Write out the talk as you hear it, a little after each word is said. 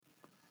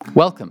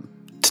Welcome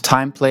to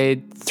Time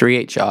Played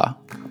 3HR,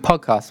 a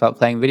podcast about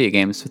playing video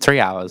games for 3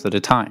 hours at a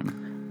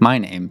time. My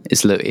name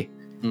is Louis.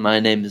 My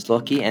name is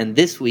Lockie, and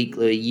this week,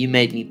 Louis, you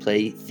made me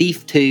play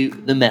Thief 2: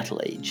 The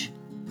Metal Age.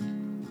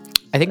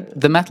 I think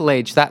the Metal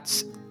Age,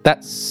 that's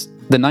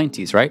the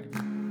 90s, right?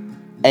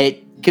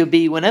 It could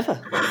be whenever.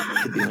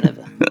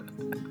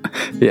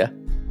 Yeah.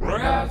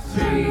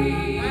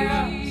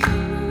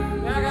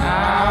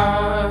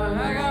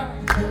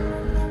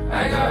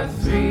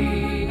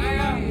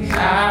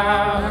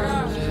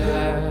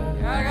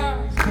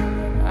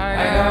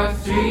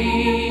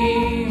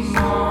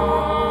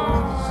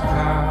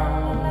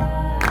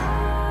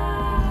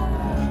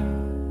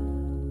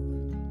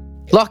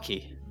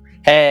 Lockie.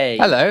 Hey.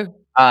 Hello.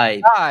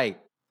 Hi. Hi.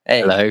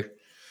 Hey. Hello. You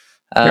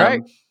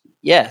right?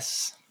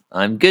 Yes,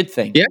 I'm good,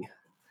 thank Yeah. you.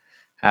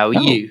 How are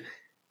Oh. you?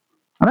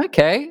 I'm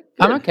okay.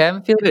 I'm Good. okay.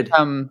 I'm feeling Good.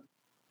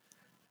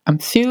 I'm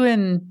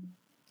feeling.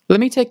 Let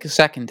me take a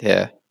second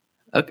here.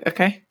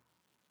 Okay.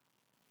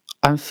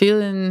 I'm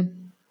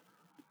feeling.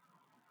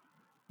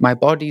 My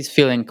body's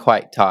feeling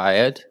quite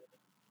tired.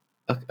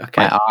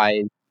 Okay. My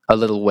eyes a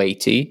little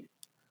weighty.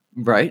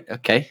 Right.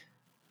 Okay.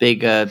 Big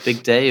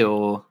day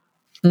or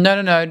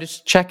No.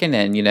 Just checking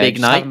in. big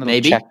just night, having a little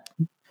maybe? check.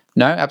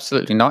 No,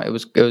 absolutely not. It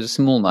was a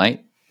small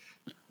night.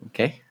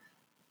 Okay.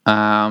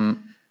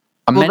 I'm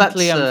Well,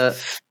 mentally.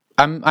 that's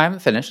I haven't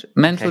finished.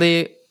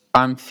 Mentally,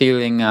 I'm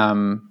feeling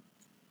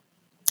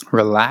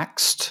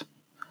relaxed.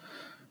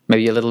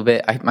 Maybe a little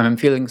bit. I'm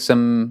feeling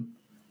some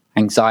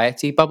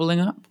anxiety bubbling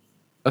up.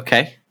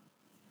 okay.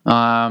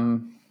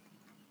 And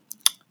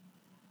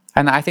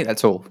I think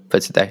that's all for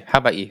today. How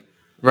about you?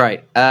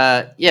 Right.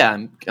 Yeah,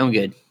 I'm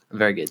good. I'm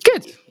very good.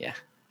 Good. Yeah.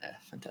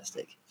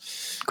 Fantastic.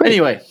 Great.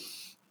 Anyway,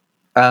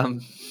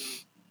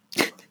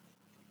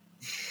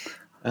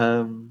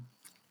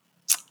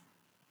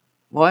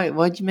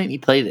 why'd you make me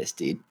play this,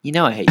 dude? You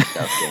know I hate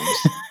stealth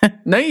games.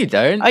 No, you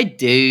don't. I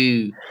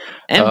do.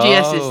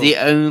 MGS is the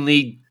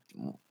only.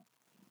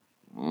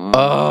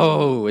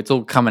 Oh, it's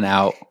all coming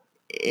out.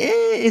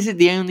 Is it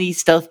the only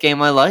stealth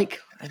game I like?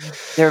 I mean,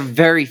 there are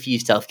very few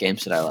stealth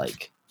games that I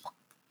like.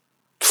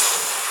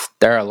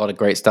 There are a lot of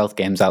great stealth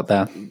games out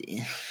there.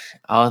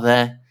 Are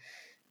there?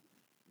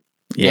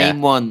 Yeah.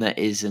 Name one that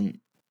isn't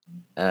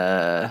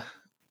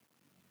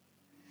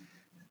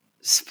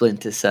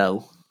Splinter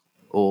Cell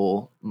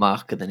or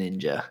Mark of the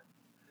Ninja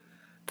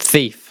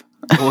Thief.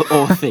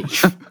 or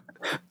Thief.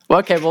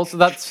 Okay, well, so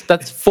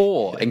that's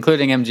 4,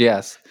 including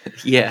MGS.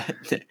 Yeah,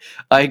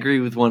 I agree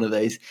with one of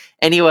those.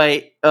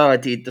 Anyway, oh,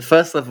 dude, the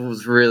first level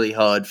was really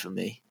hard for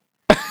me.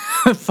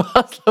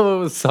 First level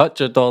was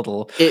such a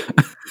doddle. It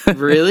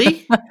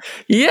really?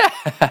 Yeah.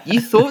 You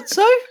thought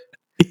so?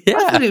 Yeah.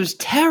 I thought it was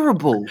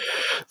terrible.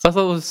 First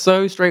level was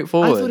so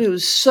straightforward. I thought it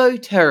was so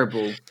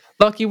terrible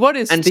Lucky, what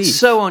is and Thief?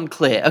 so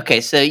unclear.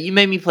 Okay, so you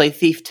made me play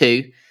Thief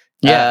 2,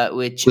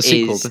 which the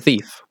sequel is to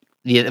Thief.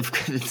 yeah, of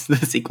course, it's the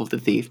sequel to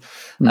Thief,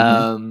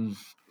 Mhm.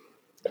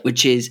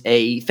 which is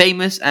a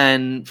famous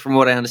and, from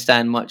what I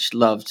understand, much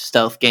loved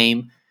stealth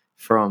game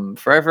from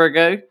forever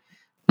ago.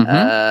 Mhm.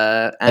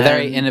 A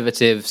very and-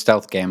 innovative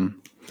stealth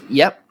game.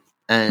 Yep,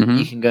 and Mhm.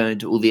 you can go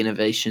into all the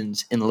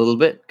innovations in a little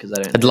bit because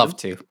I don't. I'd know love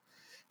them. to.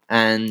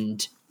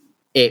 And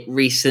it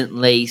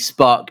recently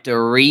sparked a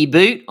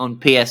reboot on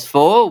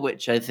PS4,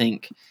 which I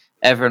think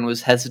everyone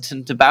was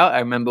hesitant about. I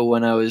remember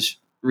when I was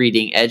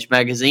reading Edge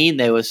magazine,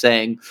 they were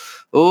saying,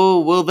 "Oh,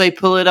 will they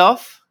pull it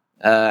off?"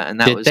 And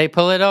that Did was they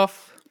pull it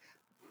off?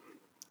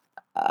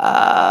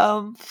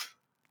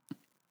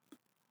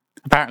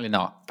 Apparently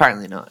not.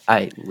 apparently not.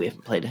 We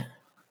haven't played it.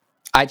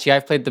 Actually,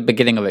 I've played the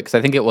beginning of it because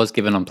I think it was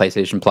given on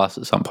PlayStation Plus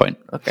at some point,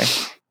 Okay,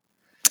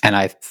 and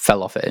I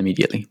fell off it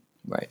immediately.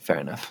 right, fair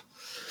enough.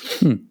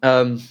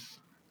 Hmm.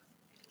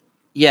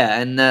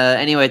 Yeah, and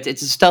anyway,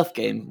 it's a stealth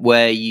game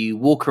where you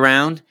walk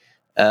around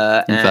In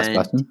and first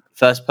person.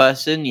 First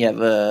person, you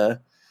have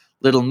a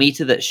little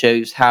meter that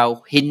shows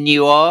how hidden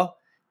you are,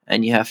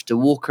 and you have to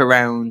walk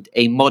around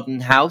a modern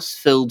house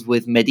filled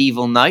with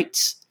medieval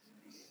knights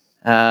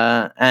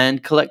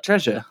and collect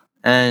treasure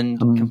and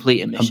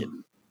complete a mission.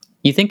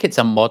 You think it's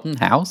a modern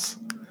house?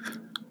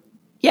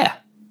 Yeah,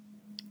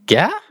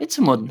 Yeah, it's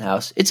a modern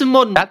house. It's a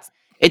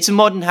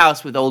modern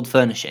house with old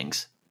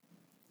furnishings.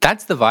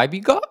 that's the vibe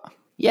you got.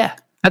 Yeah,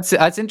 That's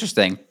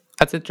interesting.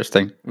 That's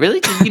interesting. really?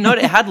 Did you know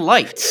it had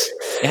lights?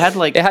 It had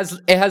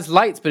It has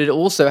lights, but it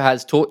also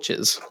has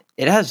torches.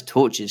 It has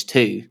torches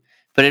too,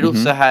 but it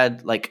also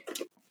had like.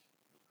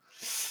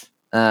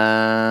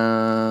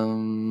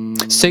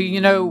 So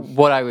you know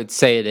what I would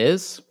say it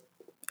is?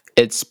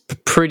 It's a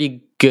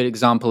pretty good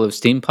example of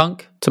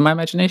steampunk to my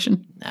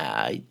imagination.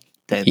 I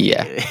don't.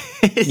 Yeah. think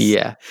it is.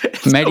 Yeah.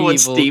 That's not what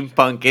Medieval-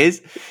 steampunk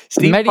is.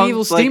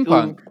 Medieval Steampunk's like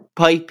steampunk. all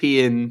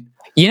pipey and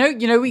You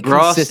know, we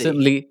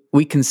Grassy.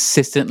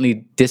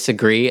 consistently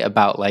disagree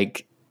about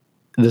like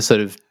the sort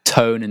of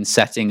tone and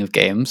setting of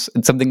games.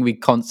 It's something we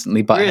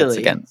constantly butt heads Really?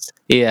 against.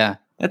 Yeah,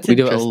 that's we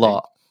do it a interesting.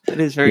 lot. It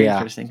is very Yeah.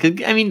 interesting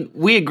because I mean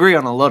we agree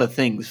on a lot of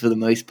things for the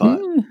most part.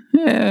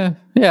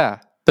 Yeah.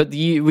 But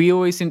we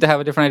always seem to have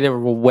a different idea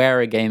of where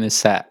a game is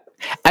set.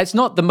 It's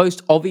not the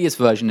most obvious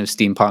version of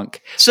steampunk.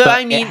 So, but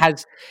I mean-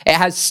 it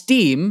has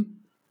steam,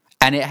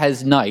 and it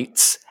has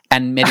knights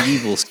and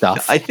medieval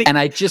stuff. I think- and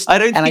I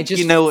don't think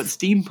you know what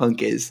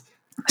steampunk is.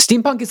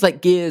 Steampunk is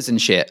like gears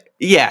and shit.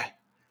 Yeah.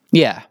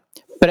 Yeah.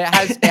 But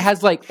it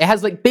has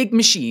like big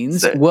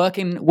machines So-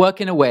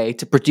 working away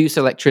to produce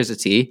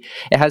electricity.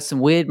 It has some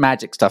weird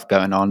magic stuff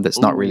going on that's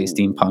not really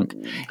steampunk.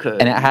 Okay.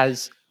 And it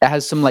has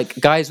some like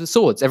guys with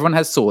swords. Everyone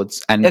has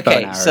swords and bow and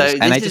Okay, arrows. so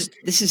and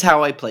this is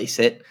how I place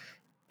it.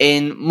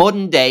 In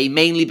modern day,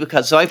 mainly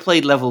because I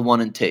played level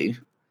 1 and 2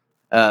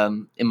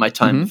 in my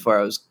time before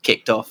I was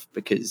kicked off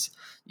because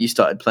you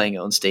started playing it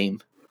on Steam.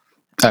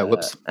 Oh,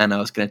 whoops. And I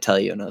was going to tell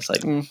you, and I was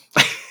like,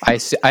 I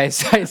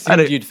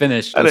assumed you'd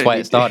finished. That's why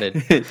it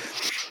started.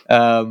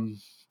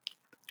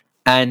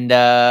 And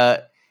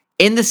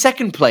in the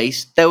second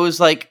place, there was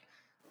like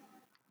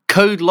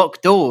code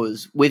lock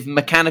doors with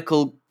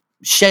mechanical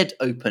shed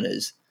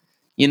openers.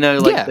 You know,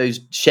 like Yeah. those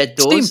shed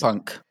doors.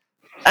 Steampunk.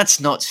 That's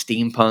not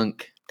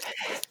steampunk.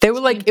 They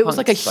were like, it was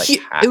like a Steampunk's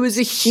like it was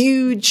a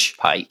huge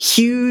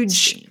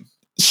Steam.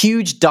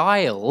 huge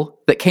dial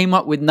that came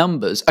up with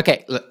numbers.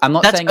 Okay, look, I'm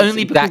not That's saying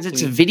only because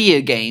it's a video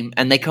game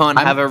and they can't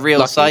I'm have a real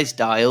lucky. size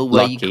dial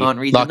where you can't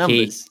read the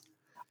numbers.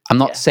 I'm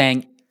not Yeah.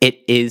 saying it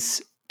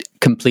is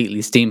completely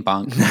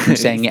steampunk. I'm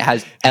saying it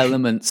has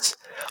elements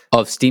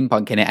of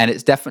steampunk in it, and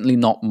it's definitely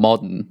not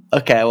modern.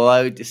 Okay, well,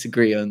 I would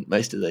disagree on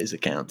most of those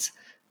accounts.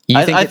 You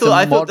I think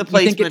thought the you think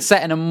placement- it's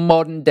set in a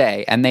modern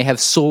day, and they have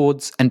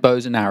swords and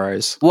bows and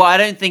arrows. Well, I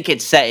don't think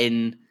it's set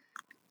in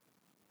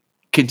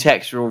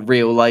contextual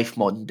real life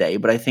modern day,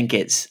 but I think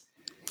it's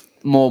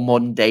more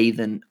modern day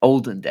than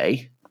olden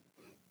day.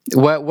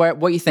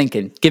 What are you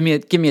thinking? Give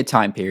me a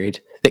time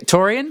period.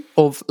 Victorian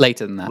or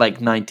later than that? Like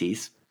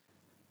 90s.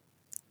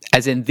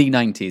 As in the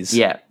 90s.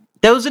 Yeah.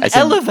 There was an As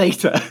in-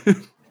 elevator.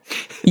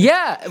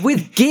 Yeah,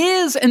 with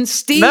gears and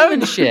steam No,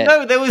 and shit.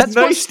 no, there was That's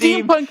no what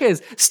steam. steampunk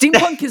is.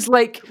 Steampunk is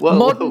like Whoa,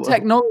 modern whoa.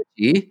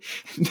 technology.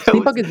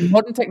 Steampunk is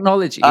modern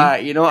technology. All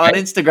right, you know what? On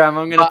Instagram,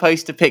 I'm going to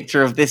post a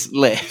picture of this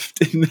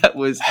lift. And that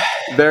was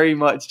very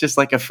much just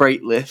like a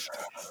freight lift.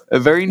 A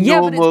very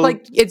Yeah, normal...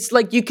 but it's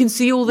like you can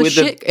see all the with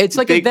the shit. It's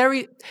like big-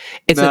 a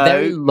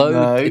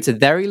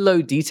very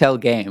low detail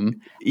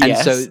game. And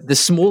Yes. so the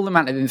small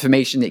amount of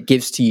information it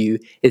gives to you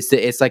is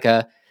that it's like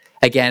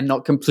again,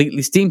 not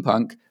completely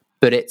steampunk,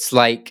 but it's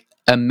like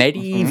a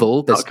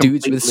medieval that's Not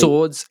dudes with completely.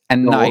 swords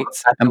and No,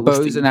 knights that's and all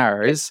bows and steampunk.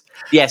 arrows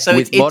Yeah, so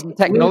with it's modern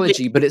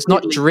technology, but it's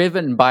not really-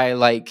 driven by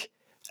like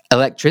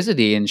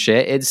electricity and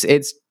shit.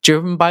 It's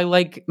driven by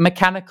like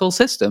mechanical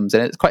systems,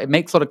 and it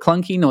makes a lot of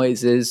clunky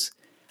noises.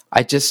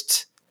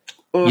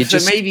 Well, You so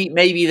just-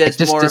 maybe there's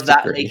just more of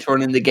that disagree. later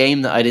on in the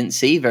game that I didn't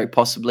see, very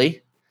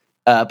possibly.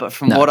 But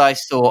from No. what I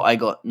saw, I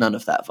got none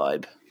of that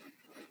vibe.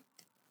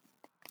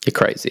 You're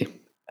crazy.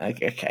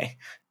 Okay.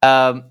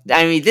 I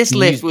mean, this You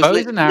lift use was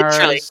bows and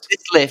arrows.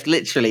 this lift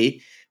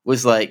literally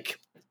was like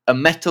a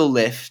metal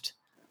lift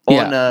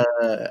on a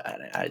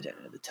I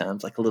don't know the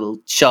terms, like a little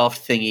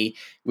shaft thingy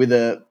with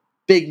a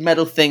big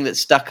metal thing that's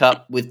stuck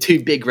up with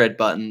two big red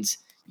buttons.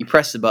 You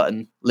press the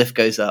button, lift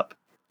goes up,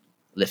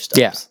 lift stops.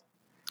 Yeah.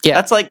 Yeah.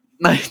 That's like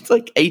it's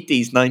like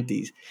 80s,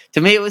 90s.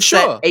 To me, it was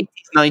Sure. set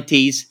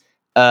 80s,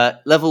 90s.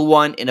 Level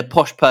 1 in a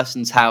posh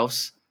person's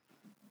house.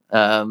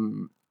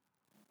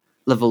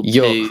 Level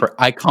 2.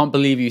 I can't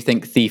believe you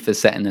think Thief is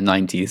set in the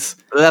 90s.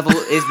 Level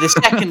is the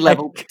second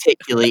level,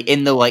 particularly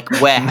in the like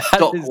That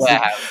dock is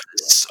warehouse.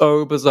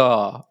 so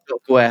bizarre.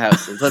 Dock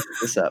warehouses. Let's look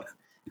this up.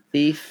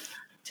 Thief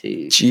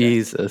 2.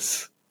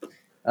 Jesus.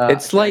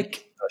 It's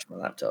like Gosh, my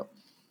laptop.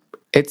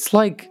 it's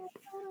like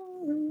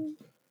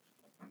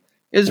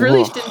It was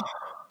released in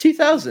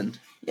 2000.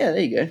 Yeah,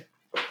 there you go.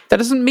 that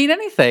doesn't mean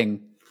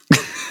anything.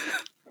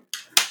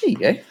 There you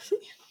go.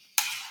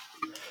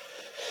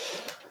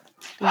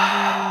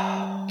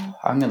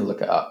 I'm gonna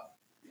look it up.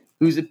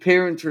 Whose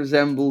appearance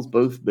resembles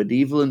both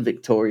medieval and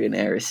Victorian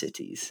era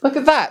cities. Look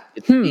at that.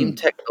 Its theme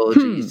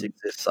technologies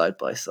exist side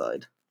by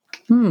side.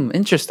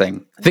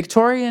 Interesting.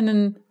 Victorian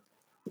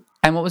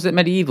and what was it?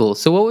 Medieval.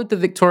 So what would the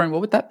Victorian? What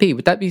would that be?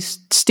 Would that be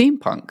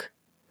steampunk?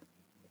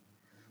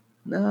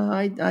 No,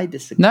 I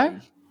disagree. No.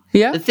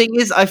 Yeah. The thing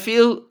is, I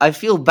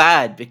feel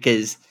bad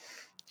because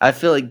I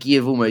feel like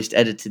you've almost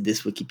edited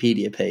this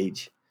Wikipedia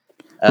page,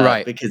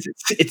 Right. Because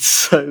it's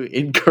so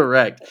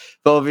incorrect.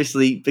 But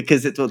obviously,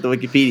 because it's what the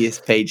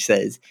Wikipedia page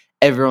says,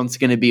 everyone's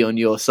going to be on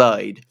your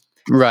side.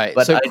 Right.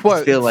 But So I just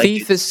quote: feel like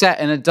Thief is set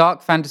in a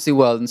dark fantasy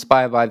world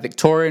inspired by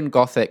Victorian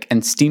Gothic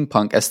and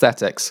steampunk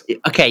aesthetics.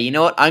 Okay, you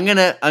know what? I'm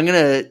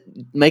gonna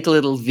make a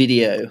little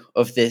video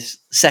of this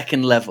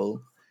second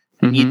level,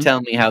 and you tell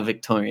me how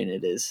Victorian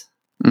it is.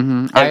 I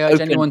urge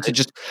open- anyone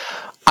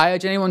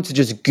to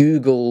just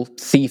Google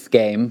Thief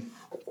game.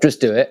 Just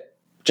do it.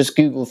 Just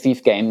Google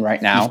Thief game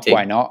right now. Thief 2.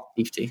 Why not?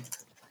 Thief 2.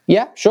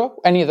 Yeah, sure.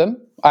 Any of them.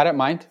 I don't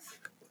mind.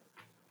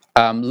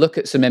 Look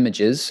at some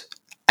images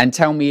and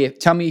tell me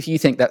if you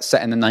think that's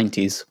set in the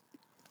 90s.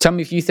 Tell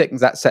me if you think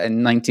that's set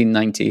in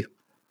 1990.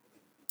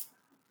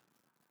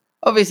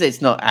 Obviously,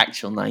 it's not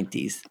actual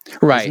 90s.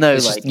 Right. No,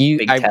 it's like, just you.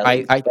 big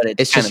tellies, but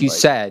it's It's kind just of you like-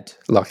 said,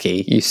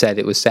 Lucky. You said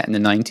it was set in the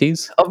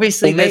 90s.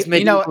 Obviously, there's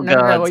You know, medieval no.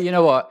 Well, guards. you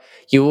know what?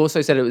 You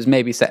also said it was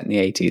maybe set in the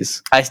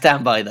 80s. I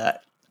stand by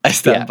that. I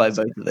stand by both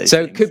of those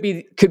So things.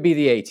 it could be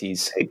the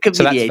 80s. It could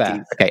So be the that's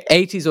 80s. fair.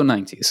 Okay, 80s or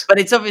 90s. But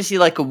it's obviously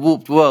like a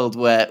warped world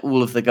where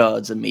all of the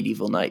guards are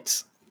medieval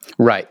knights.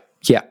 Right.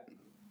 Yeah.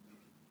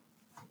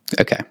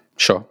 Okay.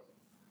 Sure.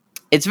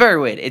 It's very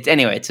weird.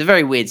 It's a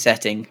very weird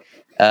setting,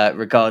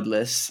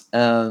 regardless.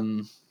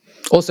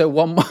 Also,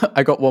 one more,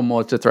 I got one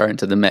more to throw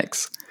into the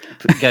mix.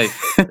 Go.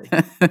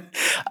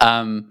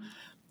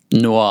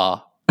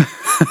 Noir.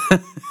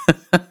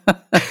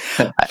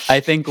 I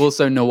think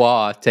also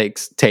noir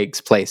takes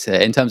place here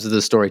in terms of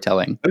the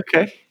storytelling.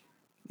 Okay.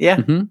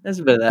 Yeah, there's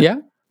a bit of that.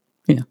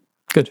 Yeah,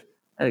 good.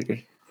 I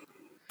agree.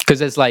 Because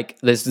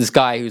there's this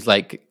guy who's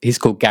like, he's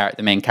called Garrett,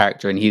 the main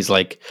character, and he's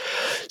like,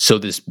 so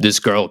this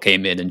girl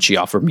came in and she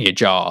offered me a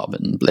job,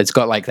 and it's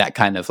got like that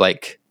kind of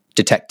like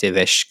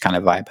detective-ish kind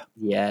of vibe.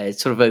 Yeah, it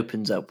sort of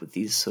opens up with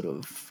these sort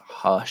of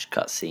harsh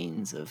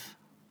cutscenes of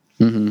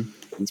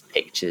these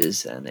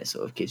pictures, and it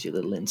sort of gives you a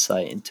little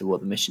insight into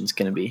what the mission's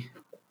going to be.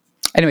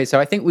 Anyway, so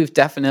I think we've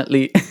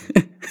definitely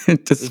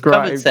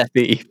described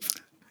the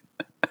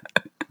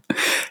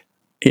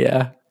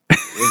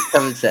We've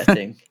covered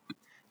setting.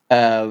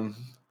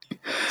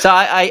 So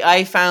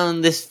I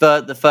found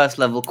the first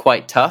level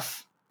quite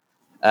tough.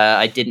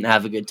 I didn't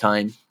have a good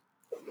time.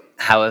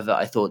 However,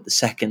 I thought the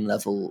second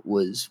level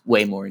was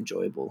way more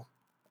enjoyable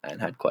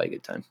and had quite a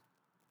good time.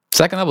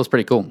 Second level's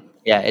pretty cool.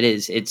 Yeah, it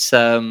is. It's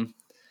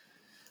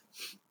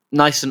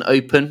nice and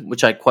open,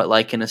 which I quite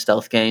like in a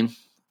stealth game.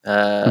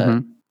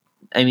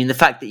 I mean, the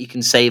fact that you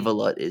can save a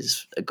lot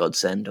is a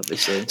godsend,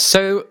 obviously.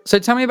 So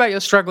tell me about your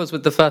struggles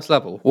with the first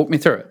level. Walk me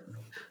through it.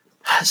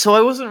 So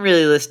I wasn't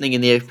really listening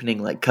in the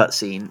opening like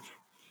cutscene,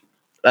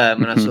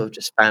 and I was sort of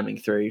just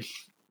spamming through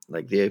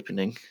like the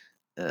opening.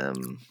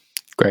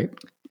 Great.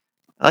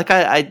 Like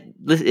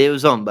it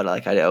was on, but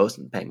like I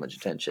wasn't paying much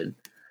attention,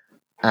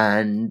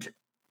 and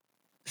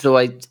so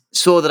I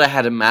saw that I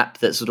had a map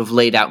that sort of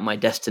laid out my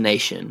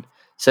destination.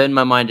 So in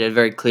my mind, I had a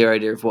very clear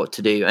idea of what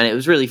to do, and it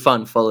was really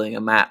fun following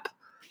a map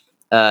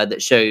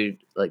that showed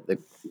like the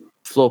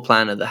floor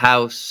plan of the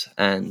house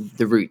and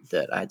the route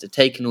that I had to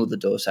take, and all the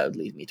doors that would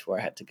lead me to where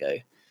I had to go.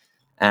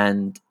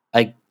 And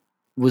I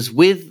was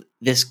with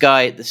this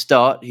guy at the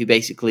start who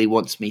basically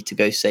wants me to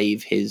go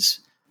save his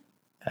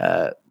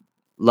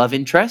love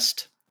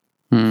interest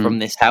from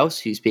this house,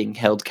 who's being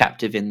held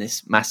captive in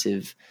this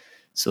massive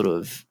sort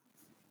of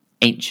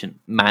ancient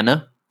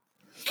manor.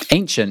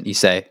 Ancient, you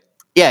say?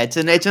 Yeah, it's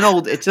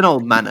an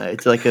old manor.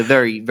 It's like a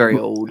very, very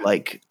old,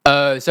 like.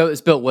 So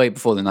it's built way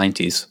before the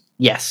 90s.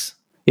 Yes.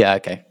 Yeah.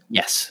 Okay.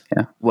 Yes.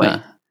 Yeah.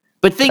 Way.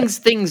 But things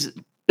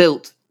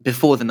built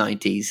before the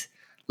 90s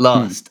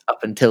last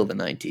up until the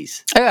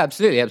 90s. Oh,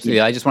 absolutely.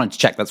 Yeah. I just wanted to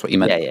check that's what you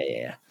meant.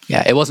 Yeah.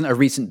 Yeah, it wasn't a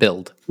recent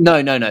build.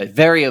 No.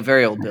 Very old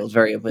build.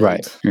 Very old build.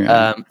 Right.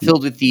 Yeah.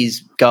 Filled with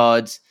these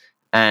guards,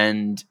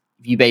 and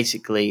you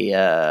basically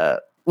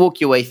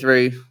walk your way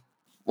through,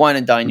 wine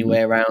and dine your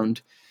way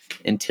around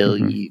until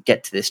you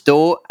get to this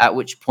door, at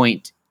which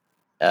point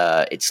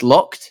it's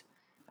locked,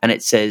 and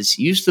it says,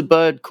 use the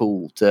bird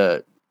call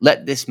to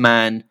let this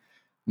man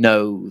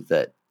know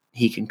that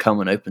he can come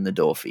and open the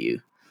door for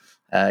you.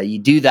 You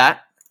do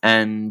that,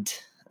 and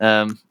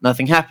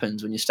nothing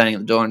happens when you're standing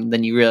at the door, and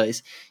then you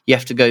realize you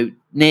have to go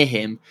near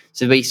him.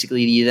 So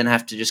basically, you then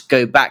have to just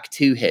go back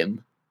to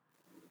him,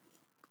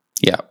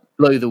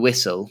 blow the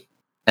whistle,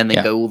 and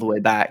then go all the way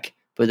back.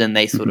 But then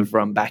they sort of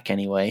run back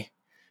anyway.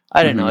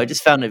 I don't know. I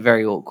just found it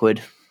very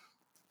awkward,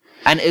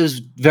 and it was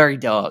very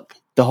dark.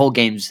 The whole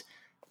game's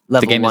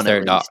level game is one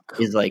very dark.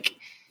 is like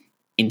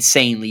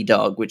insanely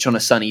dark, which on a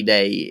sunny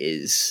day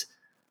is.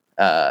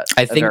 I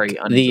think very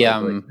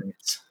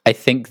I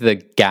think the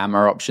gamma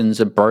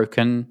options are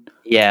broken.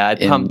 Yeah, I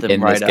pumped them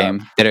in right this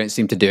game. up. They don't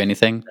seem to do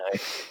anything. No.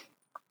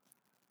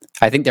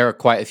 I think there are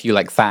quite a few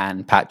like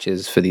fan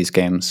patches for these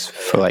games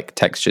for like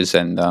textures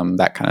and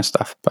that kind of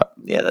stuff. But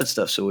yeah, that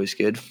stuff's always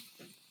good.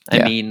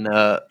 I mean,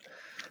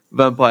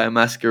 Vampire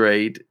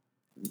Masquerade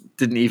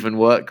didn't even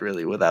work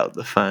really without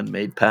the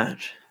fan-made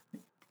patch.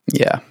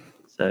 Yeah,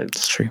 so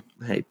it's true.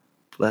 Hey,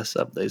 bless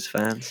up those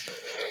fans.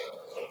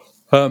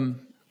 I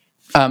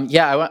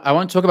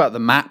want to talk about the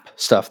map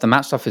stuff. The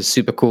map stuff is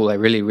super cool. I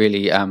really,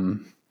 really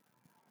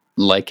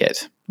like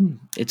it.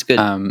 It's good.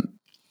 So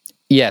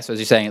as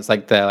you're saying, it's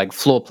like the like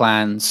floor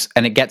plans,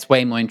 and it gets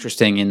way more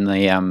interesting in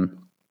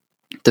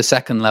the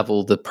second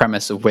level. The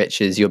premise of which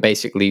is you're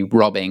basically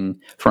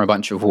robbing from a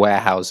bunch of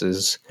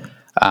warehouses,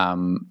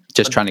 trying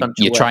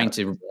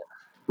to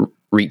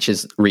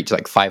reach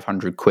like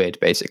 500 quid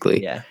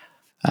basically. Yeah.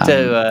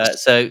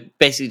 So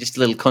basically, just a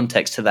little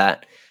context to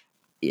that.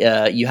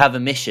 You have a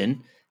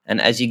mission. And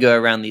as you go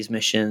around these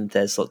missions,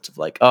 there's lots of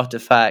like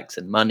artifacts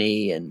and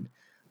money and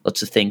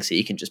lots of things that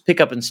you can just pick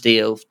up and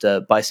steal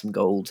to buy some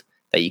gold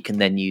that you can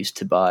then use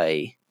to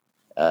buy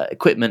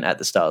equipment at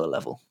the start of the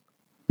level.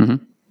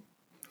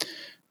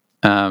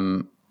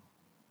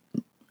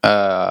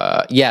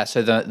 Yeah,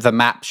 so the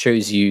map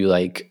shows you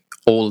like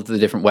all of the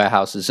different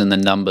warehouses and the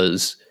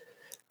numbers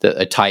that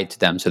are tied to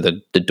them, so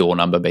the door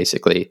number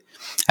basically,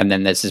 and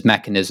then there's this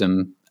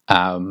mechanism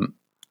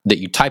that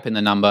you type in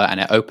the number and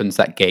it opens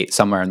that gate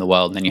somewhere in the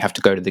world, and then you have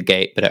to go to the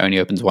gate, but it only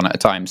opens one at a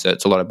time, so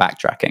it's a lot of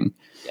backtracking.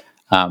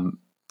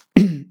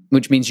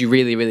 Which means you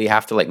really, really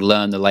have to like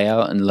learn the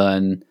layout and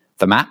learn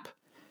the map,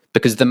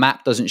 because the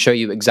map doesn't show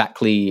you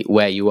exactly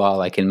where you are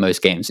like in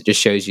most games. It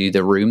just shows you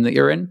the room that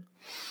you're in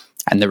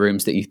and the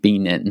rooms that you've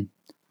been in.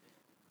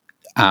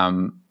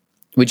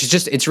 Which is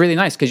just, it's really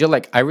nice because you're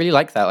like, I really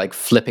like that, like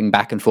flipping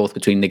back and forth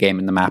between the game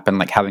and the map and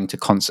like having to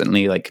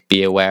constantly like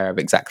be aware of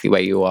exactly where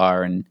you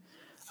are. And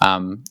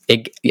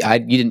you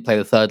didn't play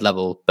the third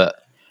level, but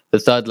the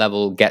third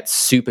level gets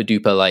super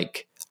duper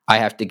like, I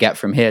have to get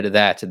from here to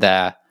there to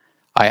there.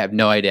 I have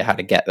no idea how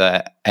to get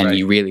there. And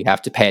you really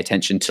have to pay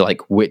attention to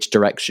like which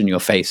direction you're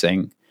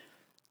facing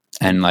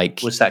and like,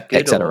 was that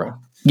good, etc.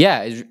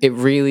 Yeah, it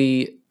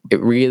really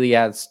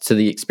adds to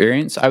the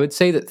experience. I would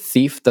say that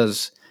Thief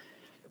does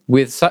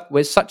with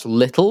such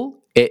little,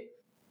 it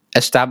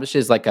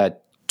establishes like a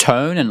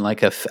tone and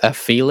like a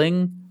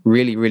feeling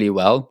really, really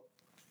well.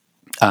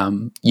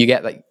 You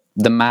get like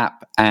the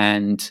map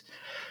and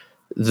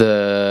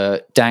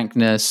the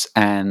dankness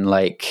and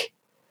like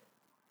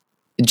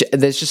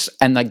there's just,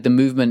 and like the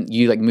movement,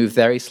 you like move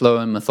very slow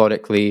and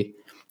methodically,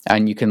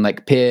 and you can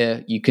like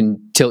peer, you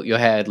can tilt your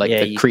head like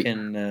the creep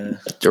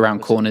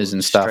around corners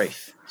and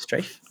stuff.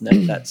 Strafe? No,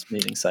 that's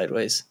moving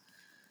sideways.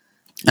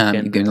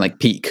 You can like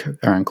peek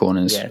around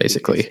corners,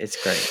 basically.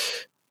 It's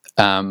great.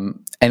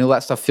 And all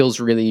that stuff feels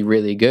really,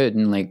 really good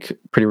and like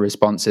pretty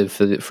responsive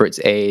for its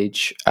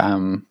age.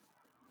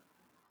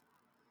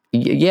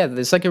 Yeah,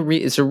 there's like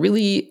it's a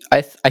really,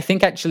 I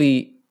think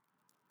actually,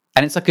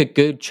 and it's like a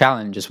good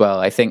challenge as well.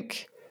 I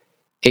think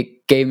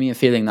it gave me a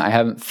feeling that I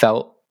haven't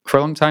felt for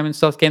a long time in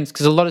stealth games,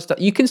 because a lot of stuff,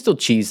 you can still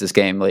cheese this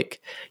game.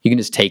 Like you can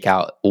just take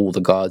out all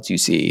the guards you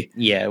see.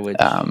 Yeah. Which,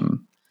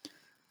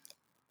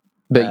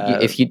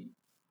 but if you,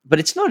 but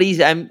it's not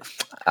easy.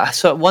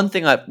 So one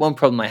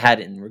problem I had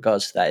in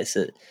regards to that is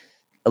that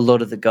a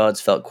lot of the guards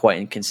felt quite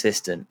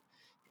inconsistent.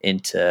 You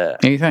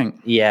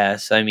think? Yeah.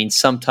 So I mean,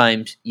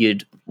 sometimes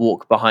you'd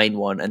walk behind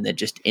one and they'd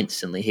just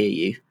instantly hear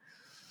you,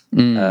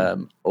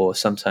 or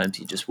sometimes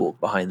you just walk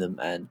behind them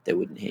and they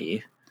wouldn't hear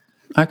you.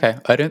 Okay,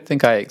 I don't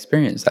think I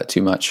experienced that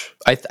too much.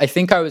 I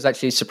think I was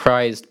actually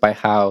surprised by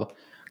how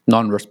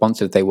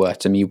non-responsive they were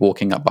to me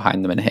walking up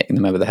behind them and hitting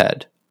them over the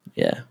head.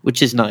 Yeah,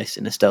 which is nice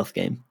in a stealth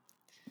game.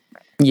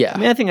 Yeah, I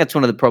mean, I think that's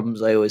one of the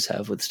problems I always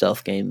have with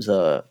stealth games,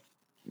 are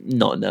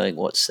not knowing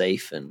what's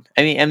safe, and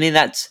I mean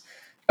that's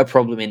a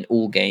problem in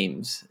all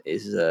games,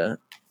 is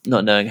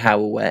not knowing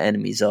how or where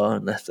enemies are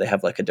unless they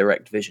have like a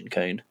direct vision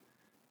cone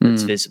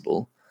that's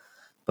visible.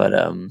 But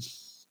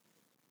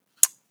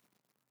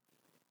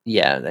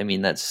yeah, I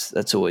mean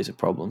that's always a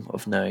problem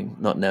of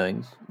not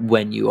knowing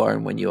when you are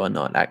and when you are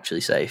not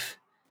actually safe.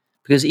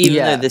 Because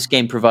even though this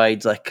game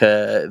provides like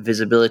a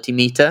visibility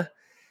meter,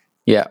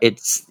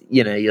 it's,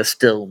 you're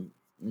still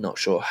not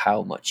sure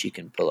how much you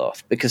can pull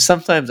off. Because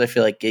sometimes I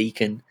feel like you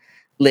can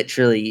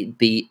literally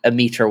be a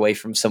meter away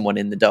from someone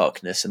in the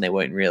darkness and they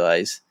won't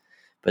realize.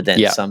 But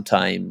then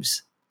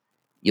sometimes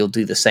you'll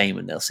do the same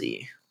and they'll see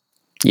you.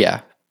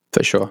 Yeah,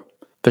 for sure.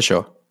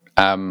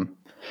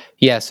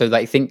 Yeah, so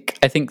like,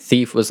 I think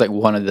Thief was like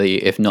one of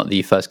the, if not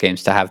the first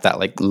games to have that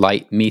like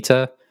light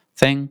meter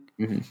thing.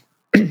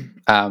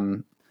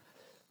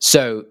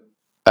 So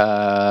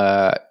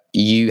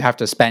you have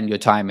to spend your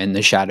time in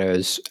the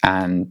shadows,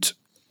 and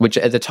which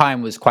at the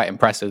time was quite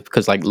impressive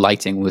because like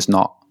lighting was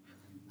not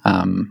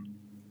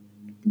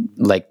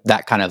like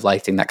that kind of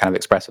lighting, that kind of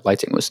expressive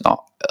lighting was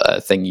not a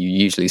thing you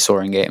usually saw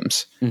in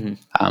games.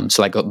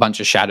 So like a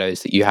bunch of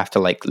shadows that you have to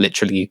like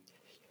literally,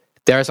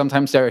 there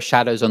are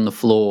shadows on the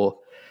floor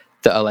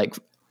that are like,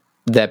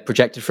 they're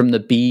projected from the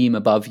beam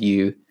above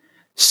you.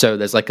 So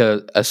there's like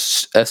a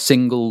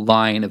single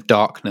line of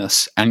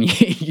darkness, and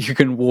you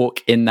can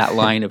walk in that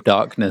line of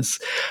darkness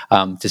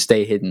to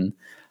stay hidden,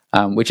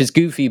 which is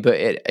goofy, but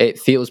it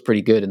feels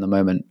pretty good in the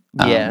moment.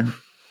 Yeah,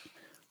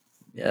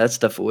 that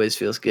stuff always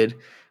feels good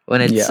when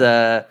it's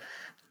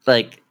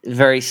like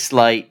very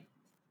slight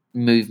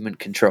movement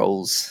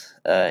controls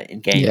in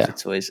games.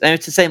 It's always, and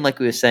it's the same like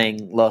we were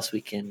saying last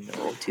week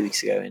or 2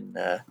 weeks ago in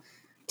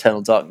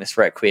Eternal Darkness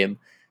Requiem.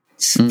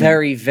 It's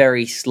very,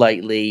 very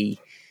slightly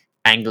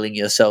angling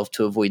yourself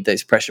to avoid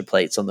those pressure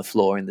plates on the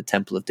floor in the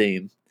Temple of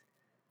Doom.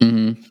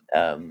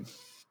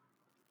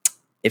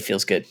 It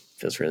feels good.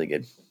 Feels really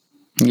good.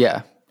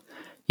 Yeah,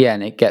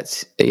 and it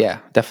gets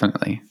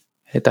definitely.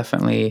 It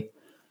definitely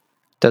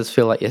does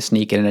feel like you're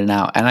sneaking in and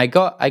out. And I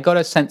got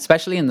a sense,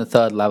 especially in the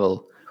third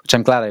level, which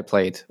I'm glad I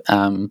played.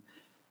 I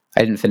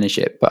didn't finish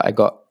it, but I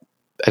got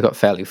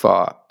fairly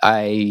far.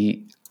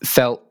 I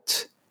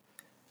felt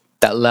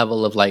that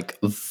level of like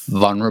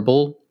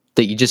vulnerable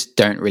that you just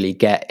don't really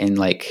get in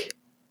like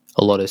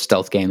a lot of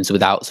stealth games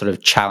without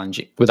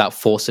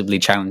forcibly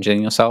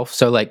challenging yourself.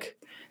 So like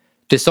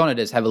Dishonored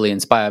is heavily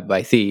inspired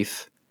by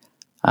Thief,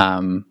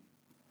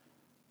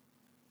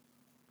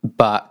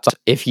 but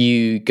if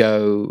you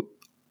go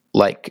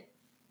like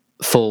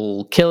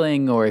full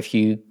killing, or if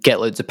you get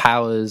loads of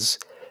powers,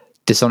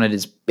 Dishonored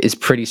is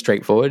pretty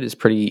straightforward. It's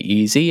pretty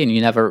easy, and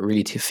you never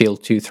really feel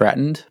too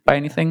threatened by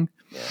anything.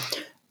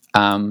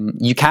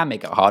 You can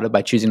make it harder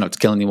by choosing not to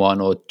kill anyone,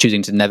 or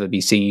choosing to never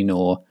be seen,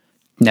 or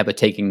never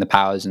taking the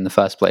powers in the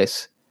first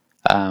place.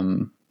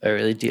 Oh,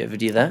 really? Do you ever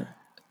do that?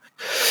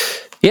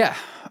 Yeah,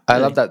 I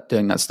love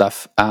doing that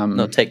stuff.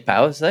 Not take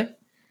powers though.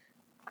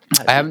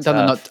 I haven't done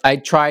the not. I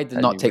tried the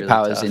not take really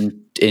powers tough.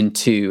 in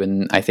 2,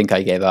 and I think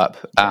I gave up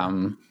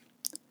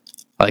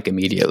like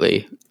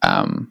immediately.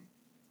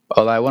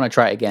 Although I want to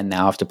try it again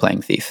now after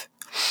playing Thief.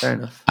 Fair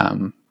enough.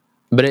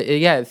 But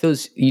it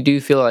feels, you do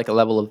feel like a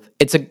level of,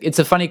 it's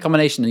a funny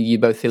combination of you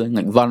both feeling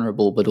like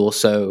vulnerable, but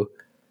also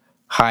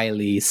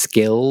highly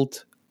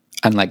skilled,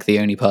 and like the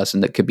only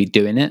person that could be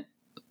doing it.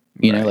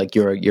 You know, like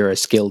you're a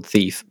skilled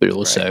thief, but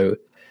also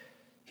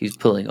who's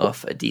pulling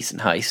off a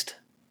decent heist.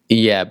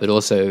 Yeah, but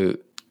also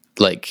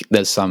like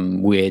there's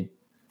some weird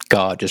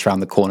guard just around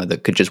the corner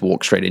that could just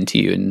walk straight into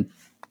you and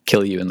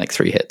kill you in like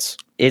 3 hits.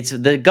 It's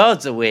the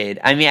guards are weird.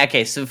 I mean,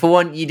 okay, so for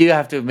one, you do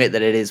have to admit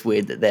that it is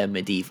weird that they're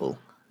medieval.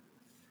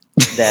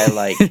 They're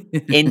like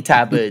in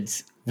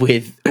tabards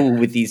with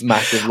these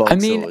massive long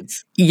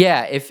swords.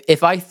 Yeah,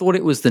 if I thought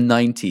it was the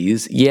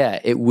 90s, yeah,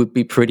 it would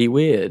be pretty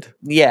weird.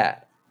 Yeah.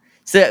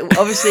 So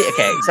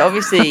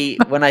obviously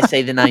when I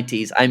say the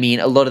 90s, I mean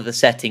a lot of the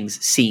settings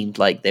seemed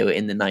like they were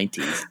in the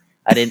 90s.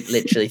 I didn't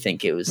literally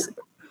think it was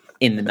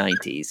in the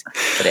 90s,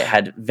 but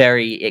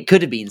it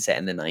could have been set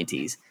in the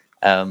 90s.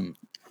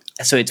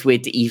 So it's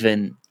weird to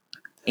even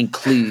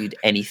include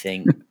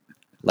anything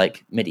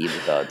like medieval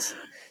guards.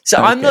 So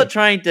okay. I'm not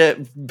trying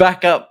to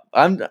back up.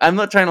 I'm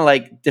not trying to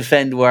like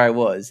defend where I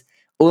was.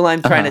 All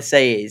I'm trying to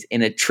say is,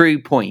 in a true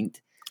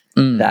point,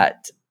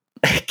 that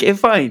okay,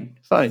 fine.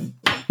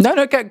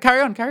 No,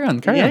 carry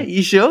on. Yeah,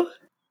 you sure?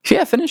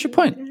 Yeah, finish your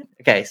point.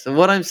 Okay, so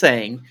what I'm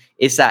saying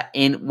is that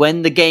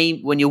when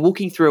you're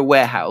walking through a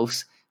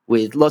warehouse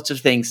with lots of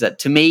things that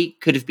to me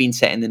could have been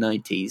set in the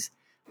 90s,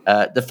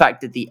 the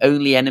fact that the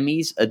only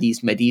enemies are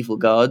these medieval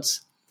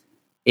guards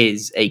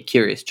is a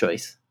curious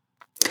choice.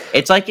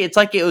 It's like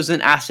it was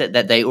an asset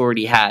that they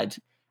already had,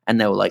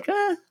 and they were like,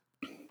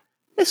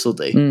 this will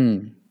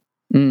do.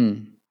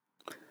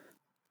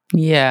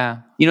 Yeah.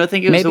 You don't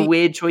think it was a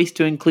weird choice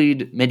to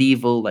include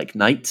medieval like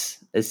knights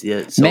as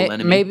the sole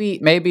enemy?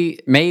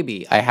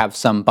 Maybe I have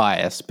some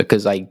bias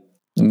because I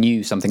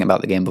knew something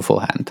about the game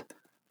beforehand.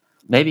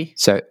 Maybe.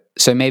 So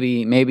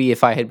maybe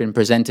if I had been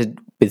presented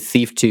with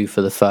Thief 2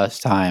 for the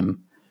first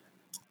time,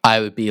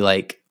 I would be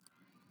like,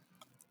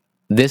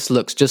 this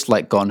looks just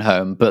like Gone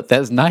Home, but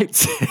there's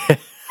knights.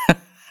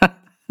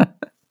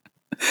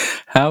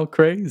 How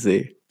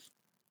crazy.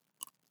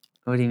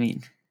 What do you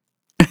mean?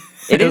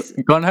 It is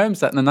Gone Home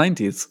set in the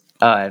 90s.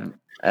 I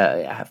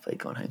have played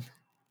Gone Home.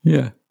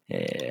 Yeah.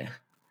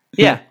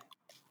 Yeah.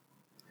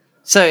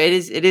 So it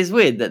is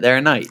weird that there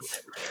are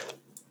knights.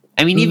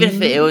 I mean, even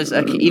if it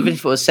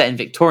was set in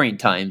Victorian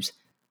times,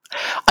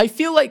 I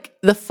feel like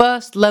the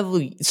first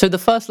level,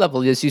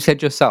 as you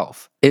said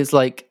yourself, is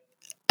like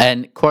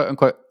an quote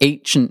unquote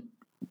ancient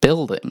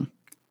building.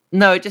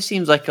 No, it just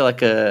seems like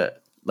a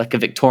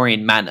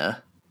Victorian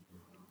manor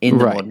in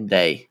the modern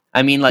day.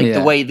 I mean, like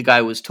the way the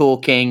guy was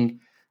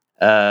talking,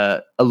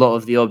 a lot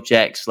of the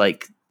objects,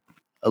 like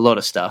a lot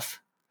of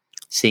stuff,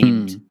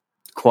 seemed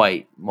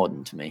quite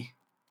modern to me.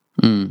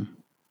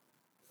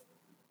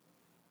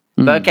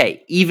 But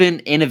okay,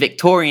 even in a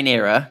Victorian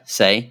era,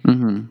 say,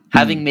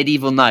 having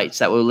medieval knights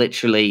that were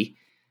literally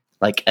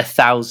like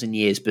 1,000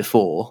 years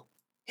before,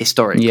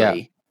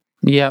 historically,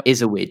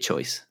 is a weird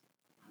choice.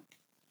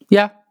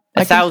 Yeah.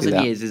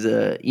 1,000 years is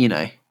that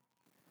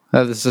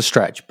is a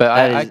stretch, but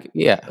I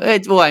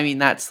mean,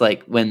 that's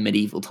like when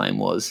medieval time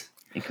was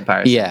in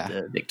comparison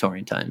to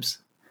Victorian times.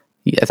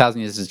 Yeah, 1,000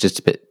 years is just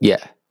a bit.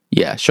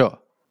 Yeah, sure.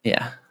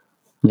 Yeah.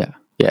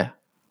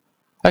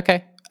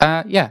 Okay.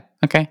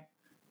 Okay.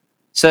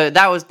 So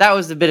that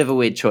was a bit of a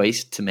weird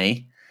choice to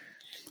me.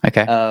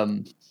 Okay. I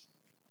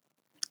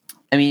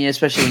mean,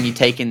 especially when you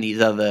take in these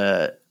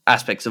other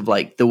aspects of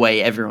like the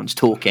way everyone's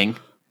talking,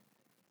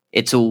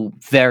 it's all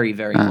very,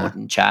 very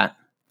modern chat.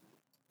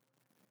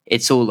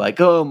 It's all like,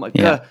 oh my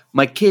god,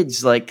 my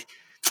kid's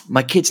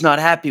not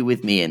happy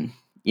with me, and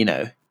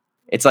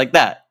it's like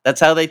that. That's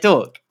how they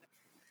talk.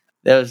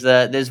 There's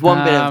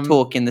one bit of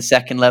talk in the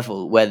second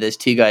level where there's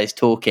 2 guys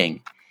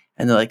talking,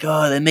 and they're like,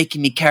 oh, they're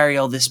making me carry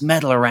all this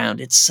metal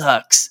around. It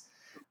sucks.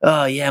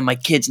 Oh yeah, my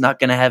kid's not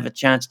gonna have a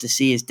chance to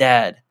see his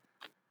dad.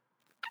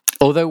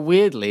 Although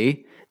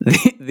weirdly,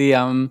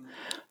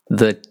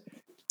 the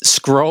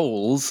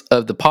scrolls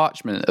of the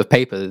parchment of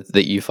paper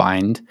that you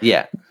find,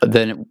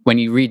 then when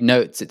you read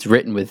notes, it's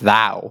written with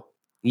thou.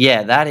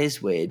 Yeah, that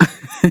is weird.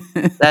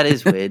 That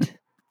is weird.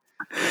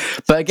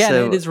 But again,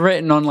 it is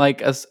written on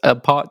like a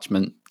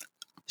parchment.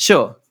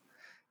 Sure.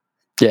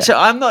 Yeah. So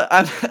I'm not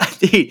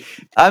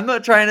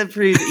trying to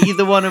prove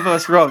either one of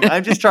us wrong.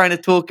 I'm just trying to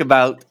talk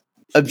about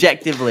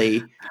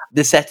objectively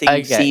the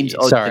setting seems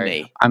odd to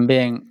me. I'm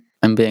being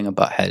a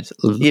butthead.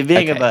 You're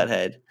being a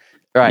butthead.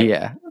 Right.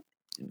 Yeah.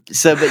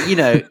 So,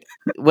 but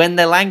when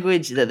the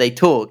language that they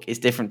talk is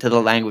different to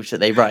the language that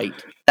they write,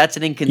 that's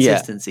an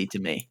inconsistency to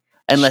me.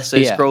 Unless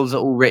those Yeah. scrolls are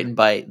all written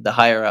by the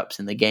higher ups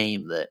in the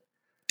game, that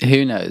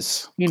Who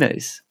knows? who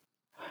knows?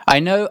 I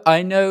know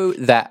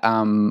that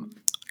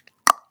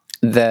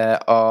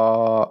there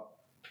are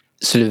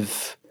sort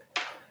of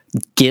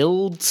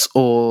guilds,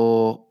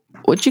 or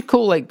what do you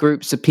call like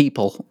groups of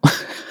people?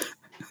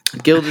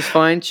 Guild is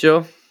fine,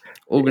 sure.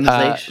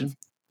 Organization,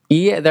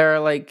 Yeah, there are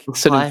like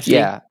sort of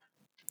society.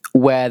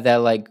 where they're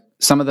like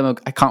some of them are,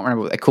 I can't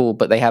remember what they're called,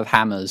 but they have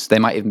hammers. They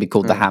might even be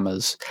called the Mm.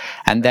 Hammers,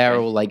 and they're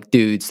Okay. all like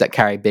dudes that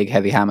carry big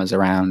heavy hammers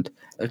around.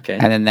 Okay.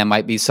 And then there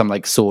might be some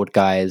like sword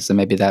guys, and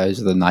maybe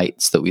those are the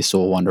knights that we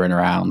saw wandering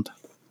around.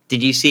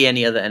 Did you see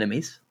any other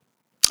enemies?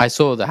 I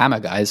saw the hammer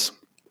guys.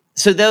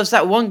 So there was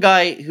that one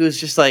guy who was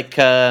just like,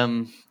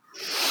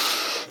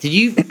 did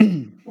you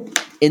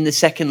in the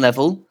second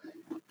level?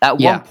 At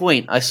Yeah. one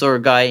point, I saw a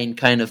guy in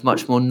kind of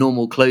much more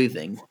normal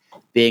clothing,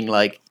 being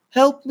like,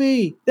 "Help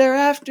me! They're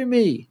after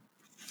me!"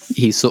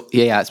 He saw.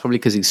 Yeah, it's probably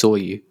because he saw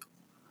you.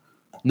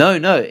 No,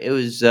 it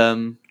was.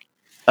 Oh,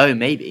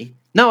 maybe.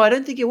 No, I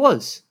don't think it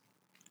was.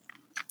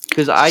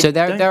 Because So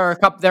there are a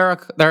couple. There are a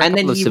and couple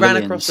then of he civilians.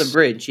 ran across the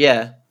bridge.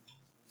 Yeah.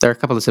 There are a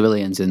couple of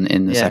civilians in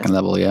the Yeah. second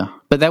level. Yeah,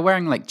 but they're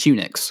wearing like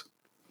tunics.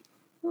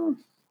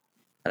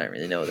 I don't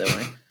really know what they're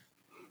wearing.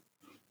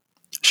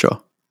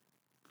 Sure.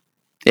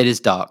 It is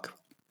dark.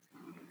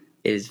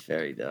 It is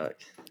very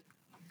dark.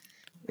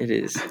 It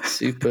is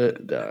super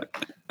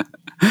dark.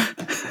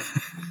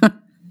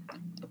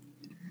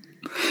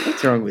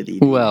 What's wrong with you?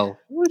 Dude? Well,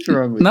 What's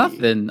wrong with you?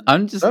 nothing.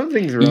 I'm just.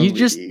 Something's wrong You with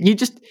just. you. You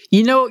just.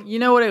 You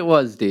know what it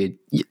was, dude.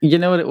 You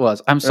know what it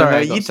was. I'm sorry.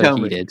 I got you so tell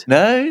heated. me.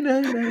 No.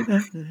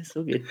 It's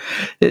all good.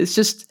 It's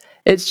just.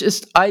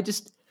 I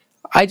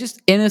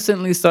just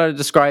innocently started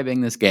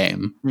describing this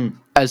game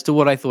as to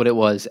what I thought it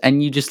was,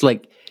 and you just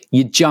like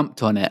you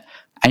jumped on it,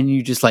 and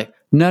you just like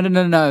no.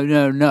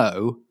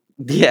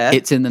 Yeah.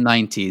 It's in the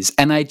 90s,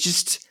 and I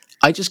just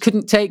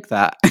couldn't take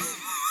that.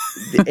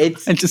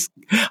 It's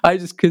I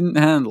just couldn't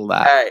handle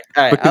that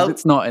all right. because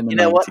it's not in the You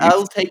know 90s. what?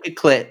 I'll take a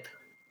clip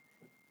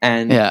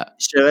and Yeah.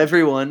 show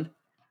everyone,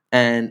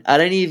 and I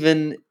don't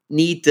even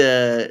need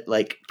to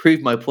like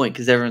prove my point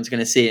because everyone's going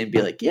to see it and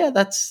be like, "Yeah,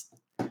 that's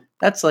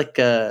like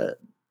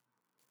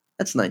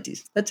that's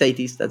 90s, that's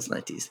 80s, that's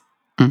 90s."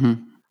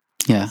 Mm-hmm.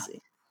 Yeah. They'll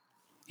see.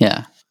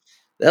 Yeah.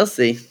 They'll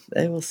see.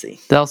 They will see.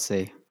 They'll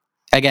see.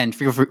 Again,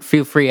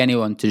 feel free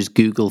anyone to just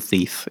Google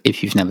Thief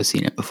if you've never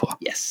seen it before.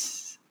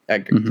 Yes,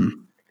 agreed.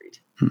 Mhm.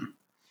 Agreed.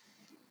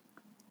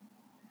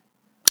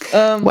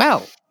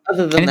 Well,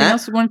 Other than anything that,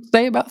 else you want to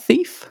say about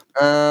Thief?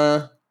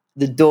 the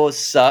doors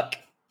suck.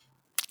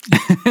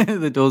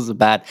 The doors are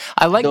bad.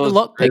 I like the Doors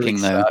lock really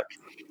picking though. suck.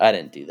 I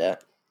didn't do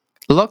that.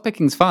 The lock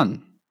picking's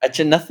fun.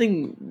 Actually,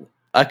 nothing.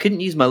 I couldn't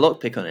use my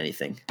lockpick on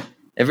anything.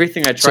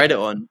 Everything I tried it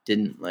on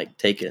didn't like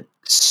take it.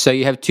 So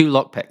you have two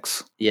lock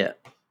picks. Yeah.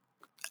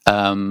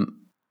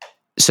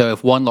 So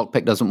if one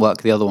lockpick doesn't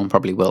work, the other one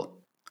probably will.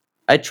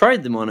 I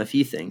tried them on a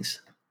few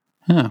things.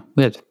 Oh,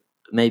 weird.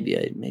 Maybe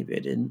I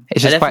didn't.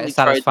 It's just I quite a definitely tried them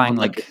satisfying, on,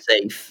 like a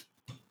safe.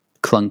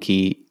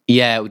 clunky.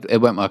 Yeah, it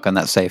won't work on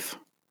that safe.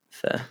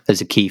 Fair. There's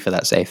a key for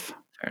that safe.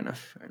 Fair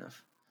enough.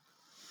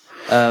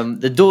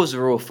 The doors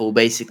are awful.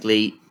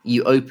 Basically,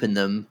 you open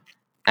them,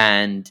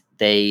 and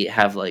they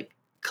have like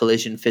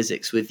collision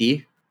physics with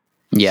you.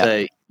 Yeah.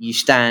 So you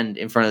stand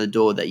in front of the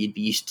door that you'd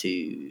be used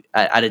to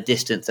at a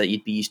distance that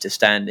you'd be used to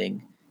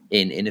standing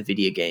in a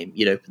video game.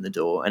 You'd open the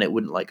door, and it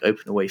wouldn't like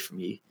open away from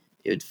you.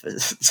 It would, for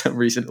some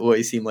reason,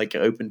 always seem like it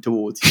opened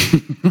towards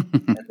you,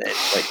 and then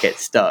like get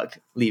stuck,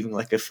 leaving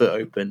like a foot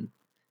open,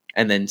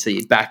 and then so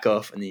you'd back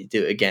off, and then you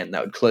do it again.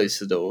 That would close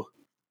the door,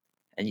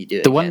 and you do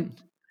it The again.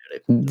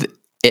 one,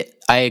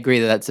 I agree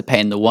that's a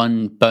pain. The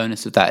one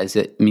bonus of that is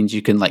it means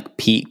you can like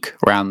peek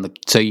around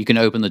so you can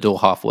open the door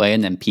halfway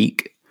and then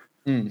peek.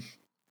 Mm.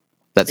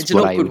 That's It's an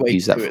what I awkward would way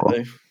use to that do for.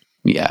 it, though.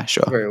 Yeah,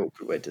 sure. Very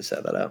awkward way to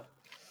set that up.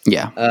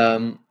 Yeah.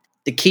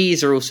 The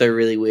keys are also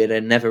really weird. I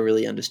never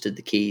really understood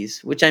the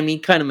keys, which I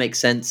mean kind of makes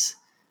sense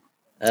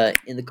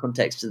in the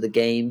context of the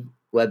game,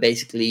 where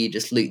basically you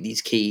just loot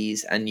these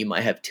keys and you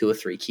might have 2 or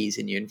 3 keys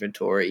in your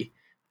inventory,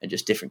 and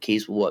just different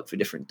keys will work for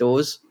different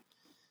doors.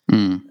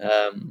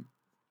 Mm.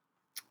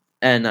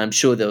 And I'm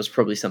sure there was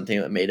probably something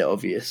that made it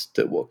obvious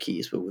that what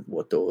keys were with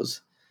what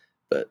doors,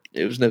 but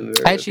it was never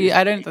very Actually, obvious.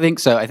 I don't think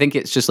so. I think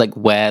it's just like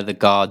where the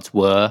guards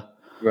were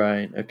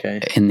Right,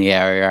 okay. in the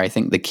area. I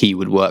think the key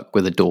would work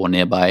with a door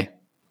nearby.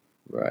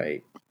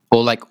 Right.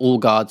 Or like all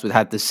guards would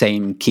have the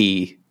same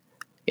key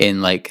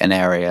in like an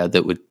area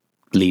that would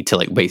lead to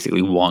like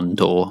basically one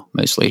door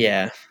mostly.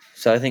 Yeah.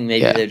 So I think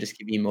maybe they'll just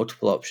give you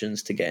multiple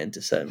options to get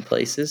into certain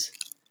places.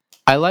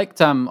 I liked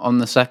on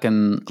the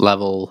second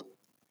level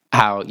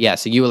how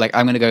so you were like,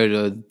 I'm gonna go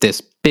to this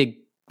big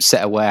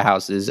set of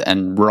warehouses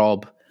and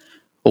rob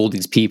all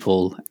these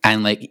people,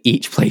 and like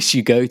each place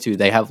you go to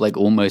they have like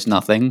almost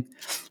nothing.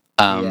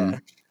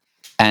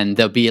 And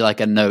there'll be like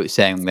a note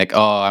saying like,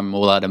 oh, I'm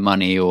all out of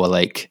money, or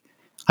like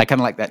I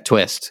kind of like that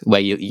twist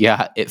where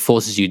it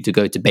forces you to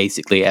go to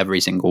basically every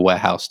single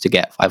warehouse to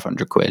get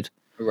 500 quid.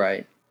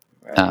 Right.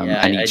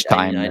 Yeah, And each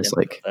time there's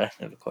never like, got there.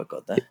 Never quite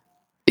got there.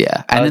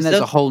 yeah. And then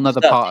there's a whole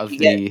nother Stuff. part Did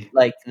of you get,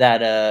 like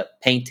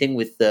that painting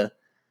with the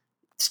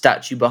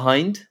statue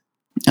behind.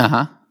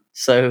 Uh-huh.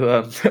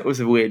 So that was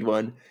a weird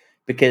one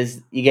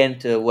because you get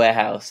into a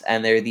warehouse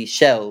and there are these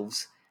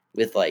shelves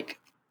with like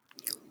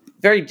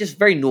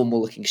very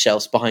normal looking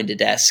shelves behind a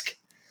desk.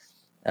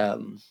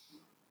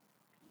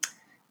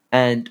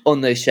 And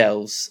on those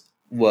shelves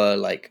were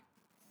like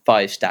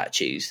 5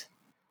 statues,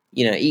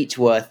 each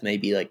worth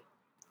maybe like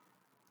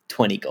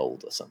 20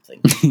 gold or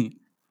something.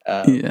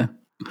 Yeah.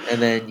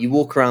 And then you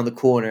walk around the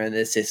corner and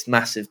there's this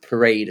massive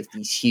parade of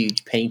these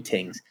huge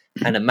paintings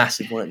and a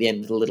massive one at the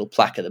end with a little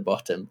plaque at the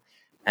bottom.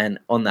 And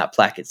on that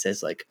plaque it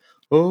says like,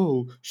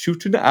 "Oh,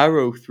 shoot an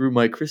arrow through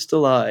my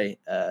crystal eye."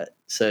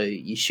 So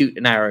you shoot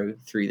an arrow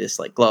through this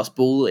like glass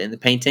ball in the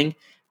painting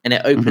and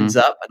it opens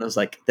up, and I was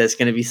like, there's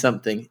going to be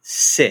something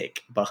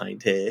sick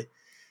behind here.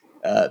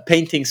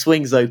 Painting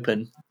swings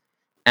open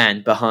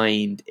and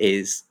behind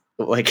is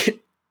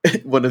like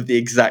one of the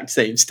exact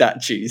same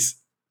statues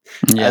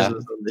as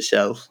was on the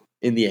shelf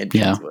in the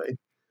entranceway.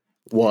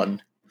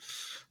 One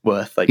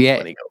worth like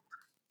 20 gold.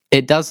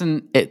 It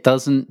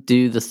doesn't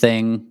do the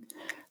thing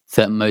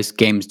that most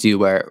games do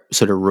where it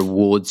sort of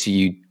rewards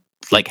you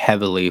like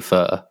heavily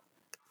for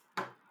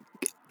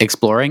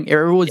exploring. It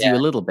rewards you a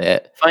little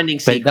bit. Finding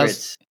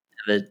secrets.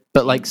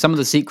 But like some of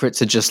the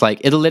secrets are just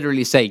like, it'll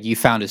literally say you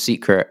found a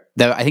secret.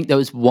 I think there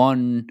was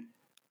one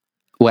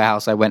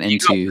warehouse I went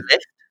into.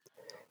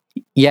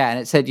 Yeah, and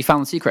it said you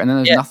found the secret, and then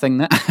there's nothing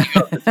there. You go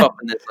up the top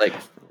and it's like,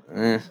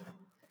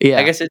 yeah.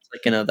 I guess it's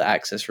like another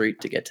access route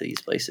to get to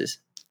these places.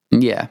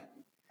 Yeah.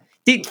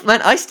 Dude,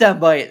 man, I stand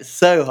by it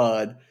so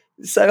hard.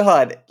 So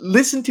hard.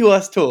 Listen to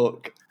us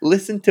talk.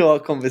 Listen to our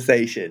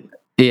conversation.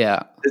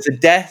 Yeah. There's a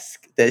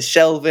desk, there's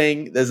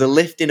shelving, there's a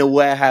lift in a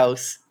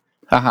warehouse.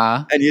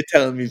 Uh-huh. And you're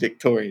telling me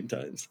Victorian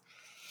times.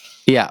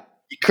 Yeah.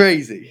 You're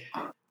crazy.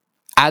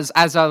 As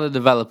are the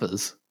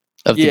developers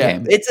of the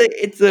game.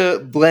 It's a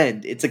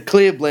blend. It's a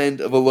clear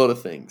blend of a lot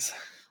of things.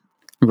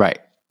 Right.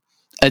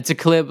 It's a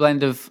clear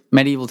blend of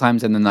medieval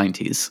times in the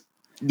 90s.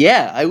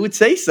 Yeah, I would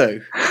say so.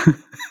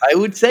 I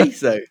would say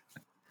so.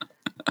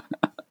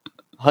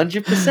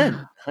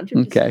 100%.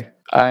 100%. Okay.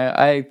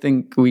 I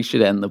think we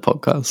should end the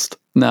podcast.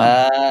 No.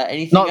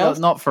 Anything else?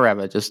 Not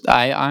forever. Just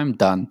I'm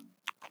done.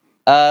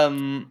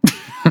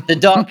 The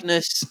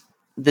darkness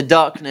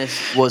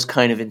was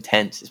kind of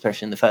intense,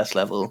 especially in the first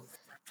level.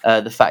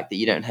 The fact that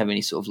you don't have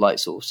any sort of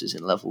light sources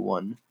in level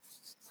 1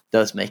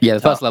 does make it the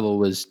tough. first level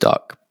was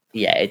dark.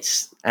 Yeah,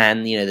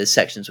 there's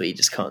sections where you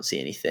just can't see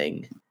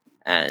anything,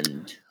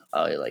 and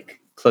I like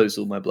close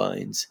all my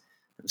blinds.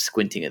 I'm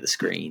squinting at the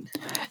screen.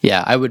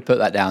 Yeah, I would put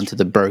that down to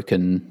the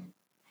broken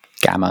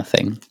gamma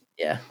thing.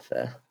 Yeah,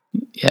 fair.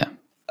 Yeah.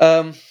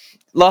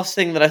 Last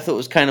thing that I thought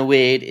was kind of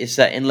weird is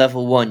that in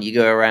level 1 you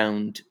go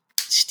around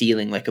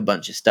stealing like a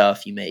bunch of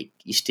stuff.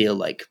 You steal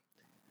like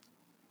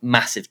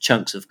massive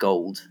chunks of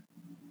gold.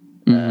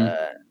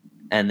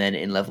 And then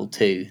in level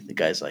 2 the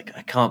guy's like,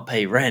 I can't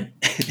pay rent.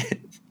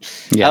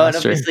 Yeah, and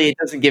obviously it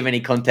doesn't give any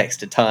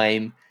context to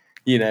time.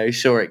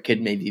 Sure, it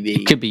could maybe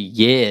be, it could be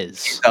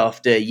years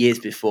after, years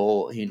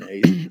before, who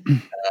knows.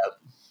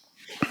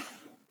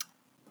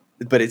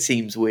 But it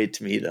seems weird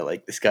to me that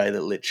like this guy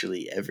that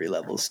literally every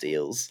level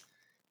steals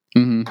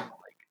like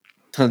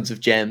tons of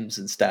gems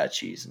and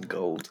statues and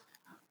gold.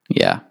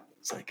 Yeah,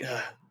 it's like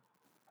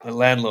the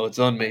landlord's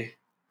on me.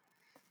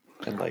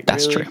 And like,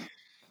 that's really? true.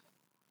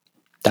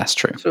 That's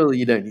true. Surely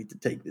you don't need to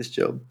take this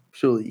job.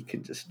 Surely you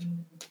can just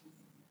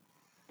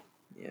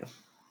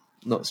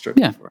not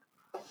struggle for it.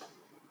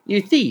 You're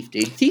a thief,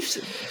 dude. Thieves.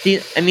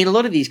 I mean, a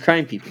lot of these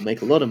crime people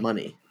make a lot of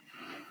money.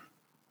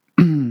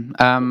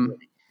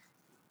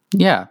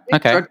 Yeah.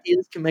 Okay. Drug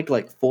dealers can make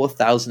like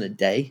 4,000 a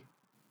day.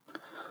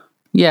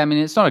 Yeah, I mean,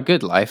 it's not a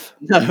good life.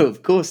 No,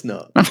 of course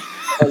not.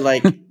 But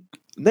like,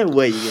 no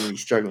way you're going to be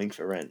struggling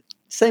for rent.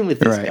 Same with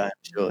this guy. I'm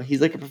sure he's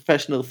like a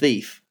professional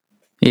thief.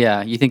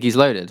 Yeah, you think he's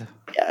loaded?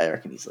 Yeah, I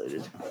reckon he's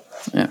loaded.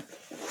 Yeah.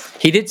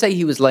 He did say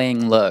he was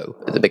laying low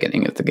at the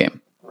beginning of the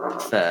game.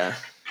 Fair.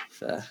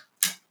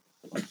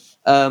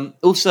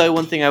 Also,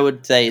 one thing I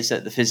would say is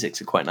that the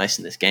physics are quite nice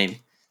in this game.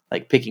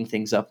 Like picking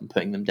things up and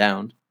putting them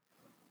down.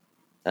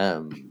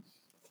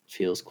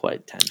 Feels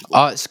quite tangible.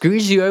 It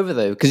screws you over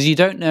though, because you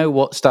don't know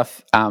what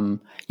stuff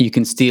you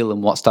can steal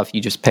and what stuff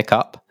you just pick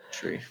up.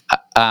 True.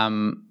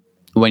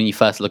 When you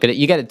first look at it,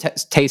 you get a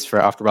taste for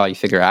it after a while. You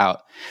figure it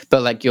out,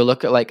 but like you'll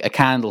look at like a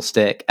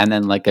candlestick and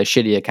then like a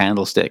shittier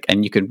candlestick,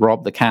 and you could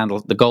rob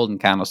the golden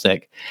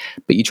candlestick,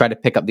 but you try to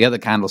pick up the other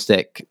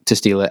candlestick to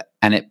steal it,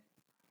 and it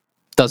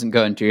doesn't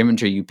go into your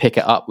inventory. You pick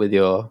it up with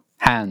your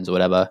hands or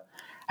whatever,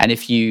 and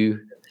if you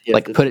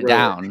put it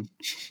down,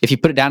 if you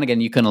put it down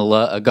again, you can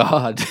alert a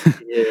guard.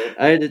 Yeah,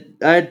 I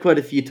had quite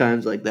a few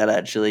times like that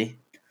actually.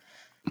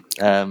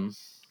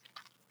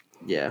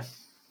 Yeah.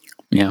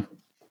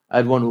 I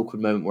had one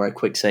awkward moment where I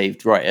quick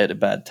saved right at a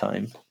bad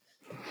time.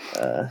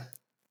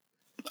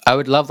 I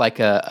would love like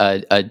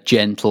a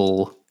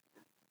gentle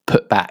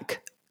put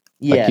back.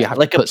 Yeah, Like you have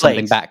like to a put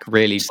something place. back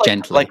really Just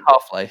gently. like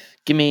Half-Life.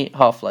 Give me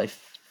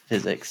Half-Life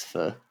physics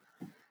for.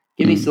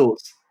 Give me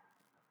Source.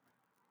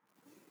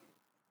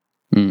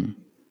 Mm.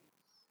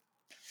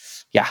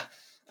 Yeah.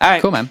 All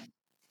right. Cool, man.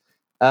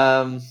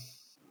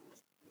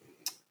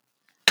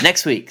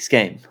 Next week's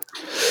game.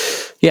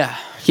 Yeah.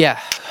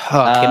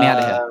 Oh, get me out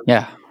of here.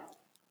 Yeah.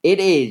 It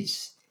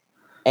is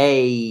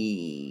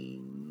a.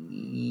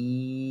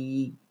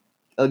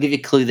 I'll give you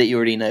a clue that you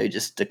already know,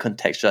 just to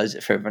contextualize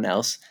it for everyone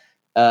else.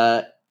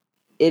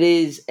 It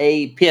is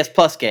a PS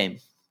Plus game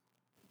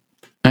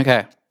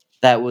Okay.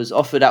 that was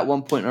offered at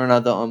one point or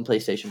another on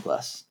PlayStation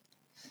Plus.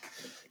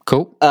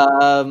 Cool.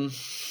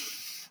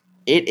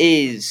 It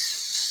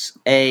is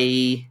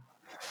a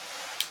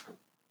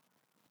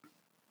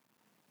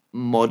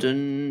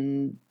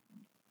modern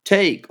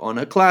take on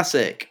a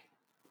classic.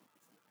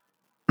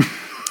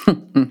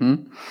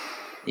 Mm-hmm.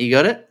 You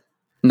got it?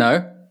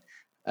 No.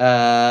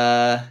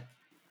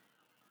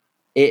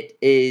 It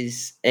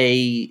is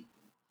a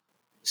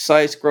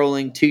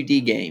side-scrolling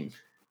 2D game.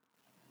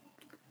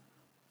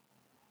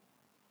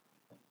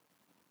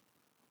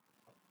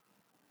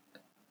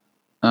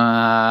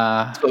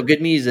 It's got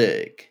good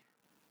music.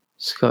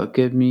 It's got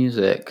good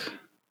music.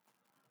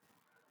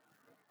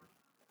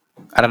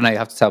 I don't know. You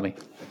have to tell me.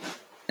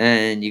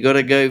 And you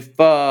gotta go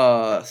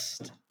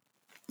fast.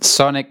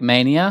 Sonic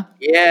Mania.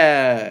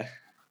 Yeah.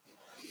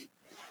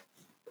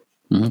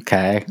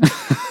 Okay.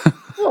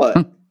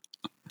 What?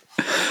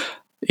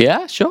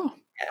 Yeah, sure.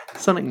 Yeah,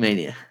 Sonic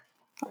Mania.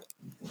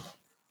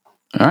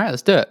 All right,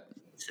 let's do it.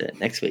 That's it.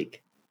 Next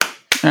week.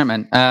 All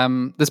right,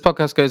 man. This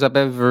podcast goes up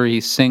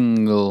every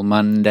single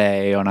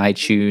Monday on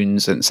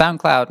iTunes and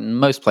SoundCloud and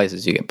most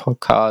places you get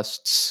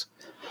podcasts.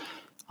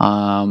 We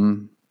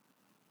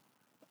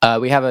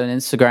have an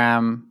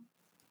Instagram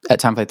at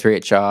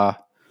TimePlay3HR.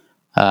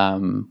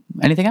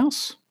 Anything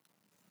else?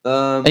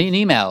 An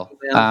email.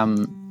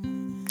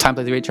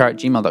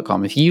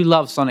 TimePlay3HR@gmail.com. If you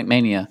love Sonic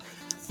Mania,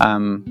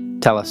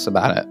 tell us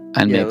about it,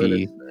 and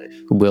maybe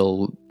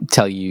we'll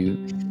tell you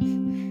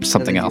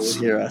something else.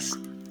 You'll hear us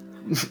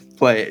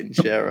play it and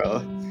share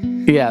our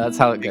that's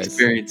how it goes.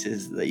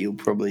 experiences that you'll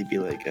probably be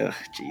like, oh,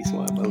 geez,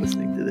 why am I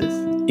listening to this?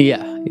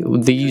 Yeah,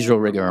 the usual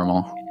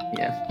rigmarole.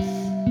 Yeah.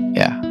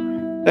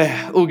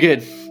 All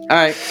good. All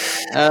right.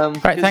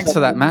 Right, thanks for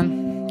that,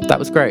 man. That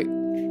was great.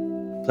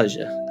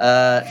 Pleasure.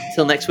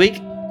 Till next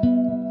week.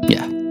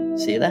 Yeah.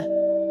 See you there.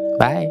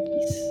 Bye.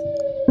 Peace.